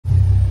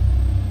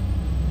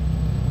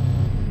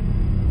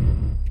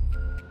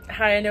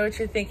Hi, I know what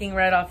you're thinking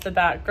right off the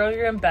bat. Girl,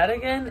 you're in bed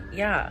again?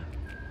 Yeah,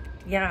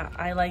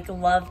 I like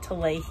love to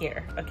lay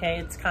here, okay?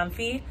 It's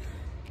comfy.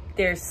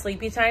 There's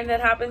sleepy time that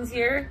happens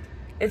here.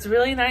 It's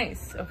really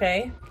nice,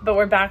 okay? But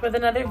we're back with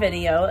another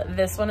video.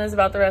 This one is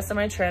about the rest of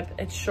my trip.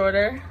 It's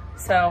shorter,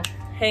 so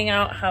hang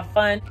out, have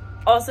fun.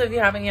 Also, if you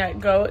haven't yet,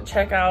 go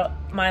check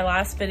out my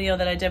last video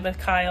that I did with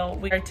Kyle.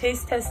 We are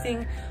taste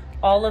testing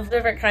all of the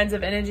different kinds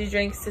of energy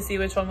drinks to see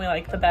which one we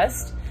like the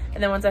best.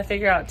 And then once I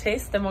figure out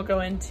taste, then we'll go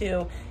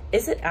into,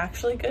 is it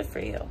actually good for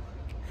you?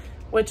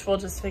 Which we'll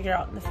just figure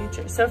out in the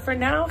future. So for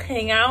now,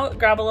 hang out,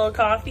 grab a little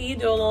coffee,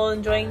 do a little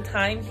enjoying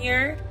time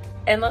here,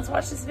 and let's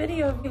watch this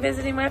video of me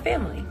visiting my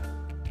family.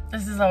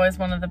 This is always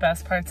one of the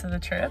best parts of the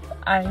trip.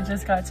 I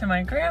just got to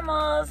my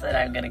grandma's and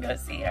I'm gonna go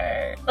see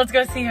her. Let's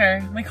go see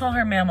her. We call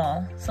her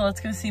Mammaw, so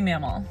let's go see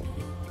Mammaw.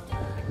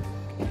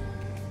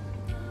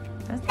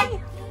 That's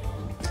me.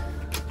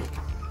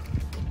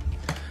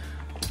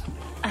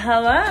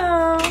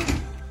 Hello.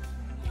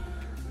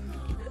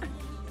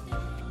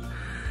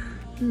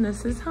 And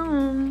this is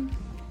home.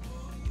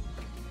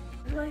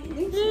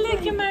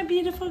 Look at my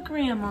beautiful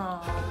grandma.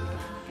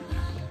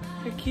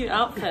 Her cute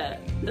outfit.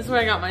 This is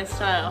where I got my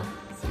style.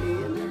 See,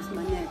 and there's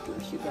my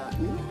necklace you got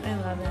me. I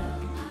love it.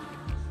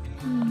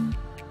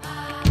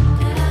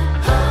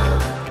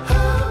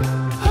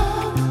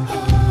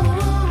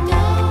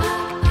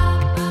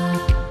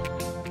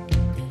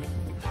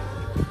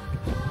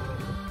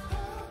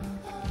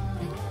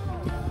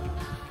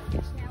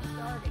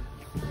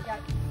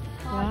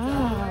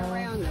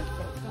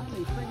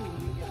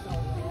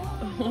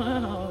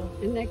 Wow.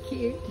 Isn't that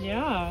cute?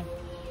 Yeah.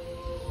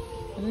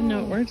 I didn't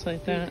know it works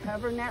like that. Keep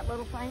covering that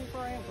little thing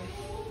forever.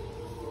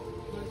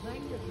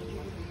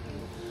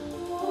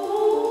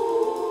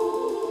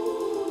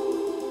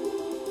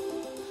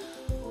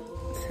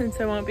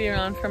 Since I won't be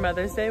around for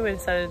Mother's Day, we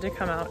decided to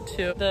come out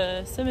to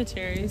the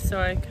cemetery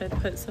so I could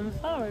put some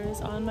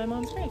flowers on my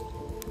mom's grave.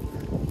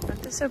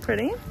 Aren't they so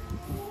pretty?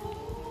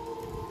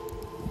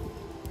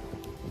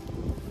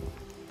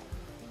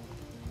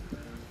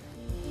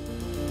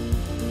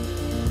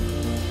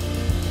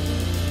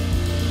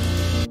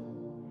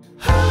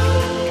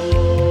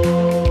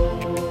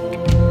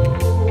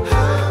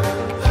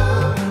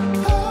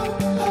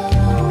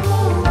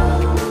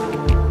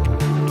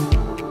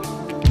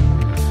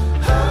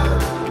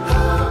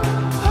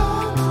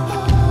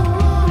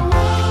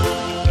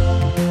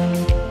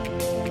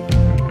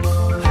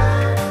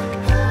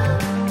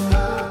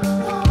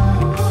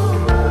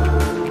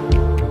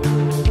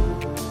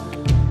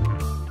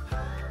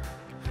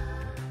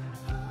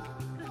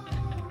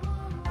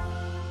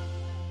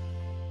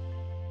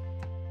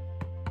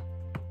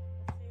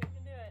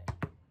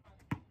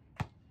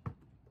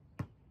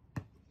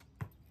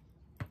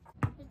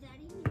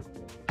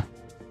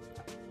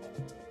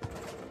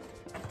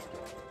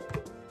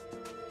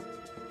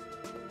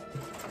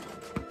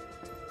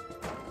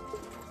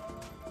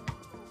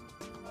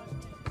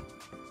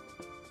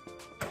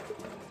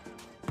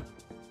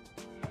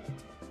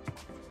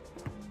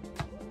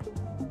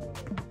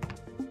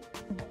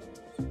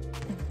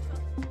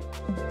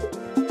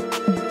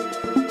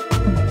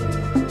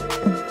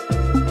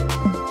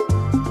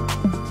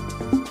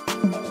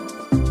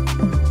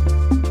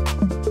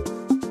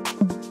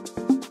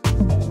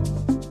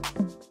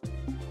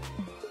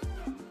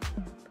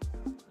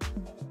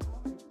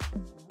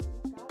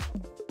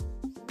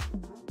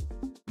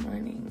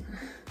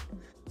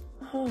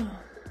 Oh,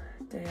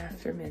 day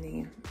after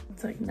many.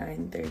 It's like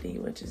 9:30,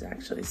 which is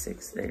actually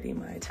 6:30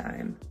 my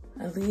time.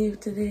 I leave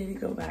today to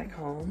go back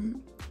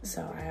home,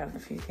 so I have a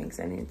few things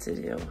I need to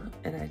do,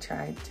 and I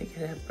tried to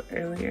get up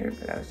earlier,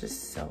 but I was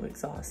just so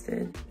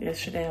exhausted.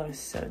 Yesterday I was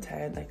so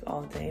tired like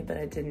all day, but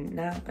I didn't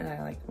nap, and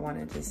I like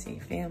wanted to see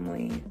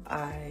family.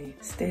 I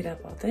stayed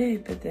up all day,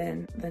 but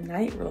then the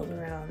night rolled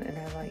around and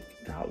I like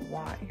got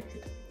wired.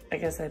 I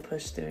guess I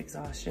pushed through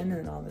exhaustion,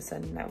 and all of a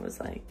sudden I was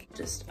like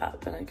just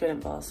up, and I couldn't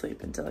fall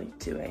asleep until like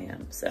 2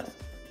 a.m. So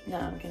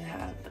now I'm gonna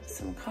have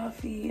some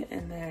coffee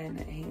and then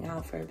hang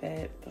out for a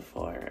bit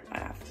before I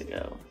have to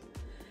go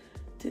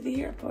to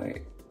the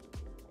airport.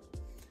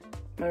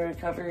 My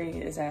recovery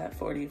is at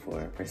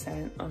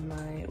 44% on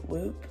my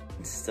Whoop.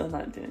 I'm still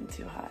not doing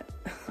too hot.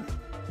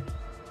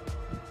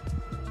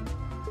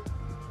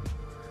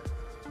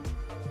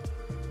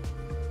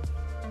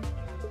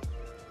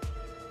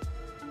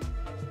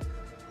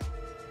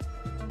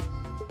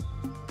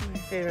 My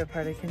favorite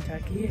part of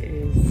Kentucky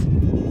is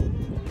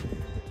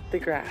the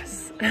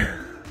grass.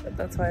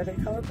 That's why they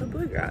call it the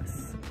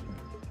bluegrass.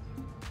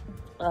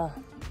 Oh,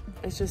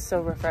 it's just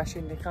so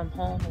refreshing to come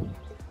home.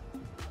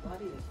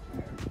 Body is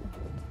tired.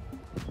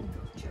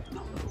 Check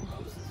my little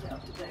roses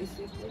out today,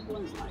 see if they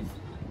bloom nice.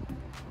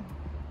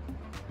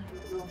 I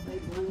don't know if they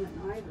bloom at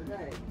night or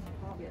day.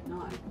 Probably at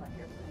night, like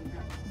everything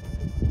else.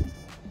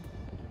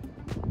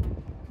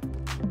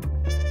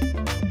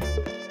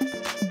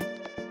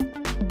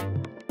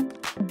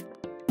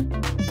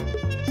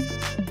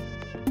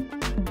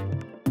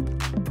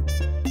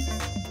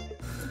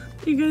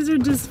 You guys are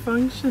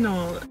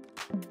dysfunctional.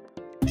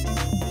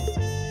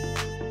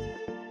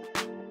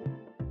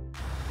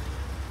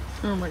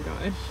 Oh my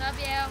gosh. Love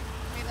you.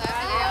 We love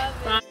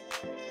you. Bye.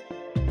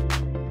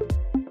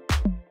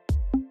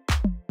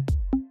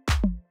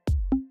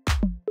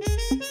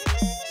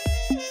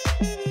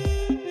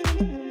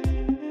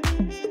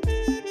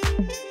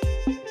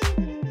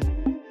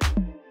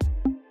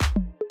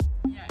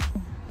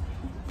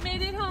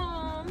 Made it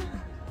home.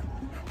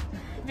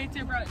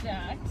 Victor brought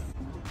Jax.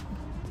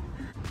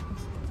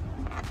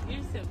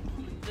 You're so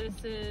cute.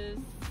 This is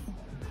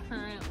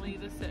currently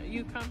the set.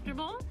 You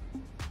comfortable?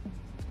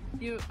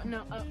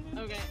 No, oh,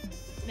 okay.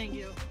 Thank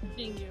you.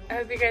 I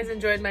hope you guys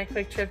enjoyed my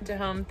quick trip to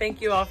home. Thank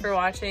you all for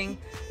watching.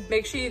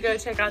 Make sure you go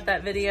check out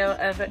that video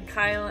of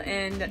Kyle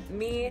and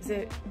me. Is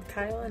it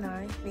Kyle and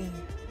I? Me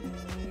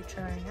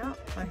trying out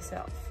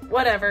myself.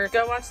 Whatever.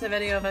 Go watch the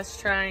video of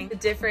us trying the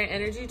different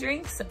energy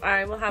drinks.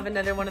 I will have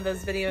another one of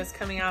those videos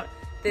coming out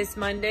this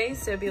Monday,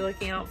 so be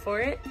looking out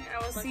for it.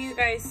 I will see you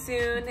guys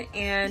soon,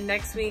 and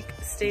next week,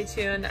 stay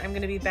tuned. I'm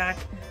gonna be back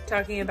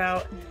talking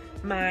about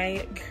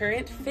my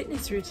current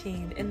fitness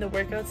routine and the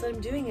workouts that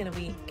I'm doing in a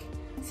week.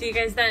 See you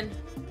guys then.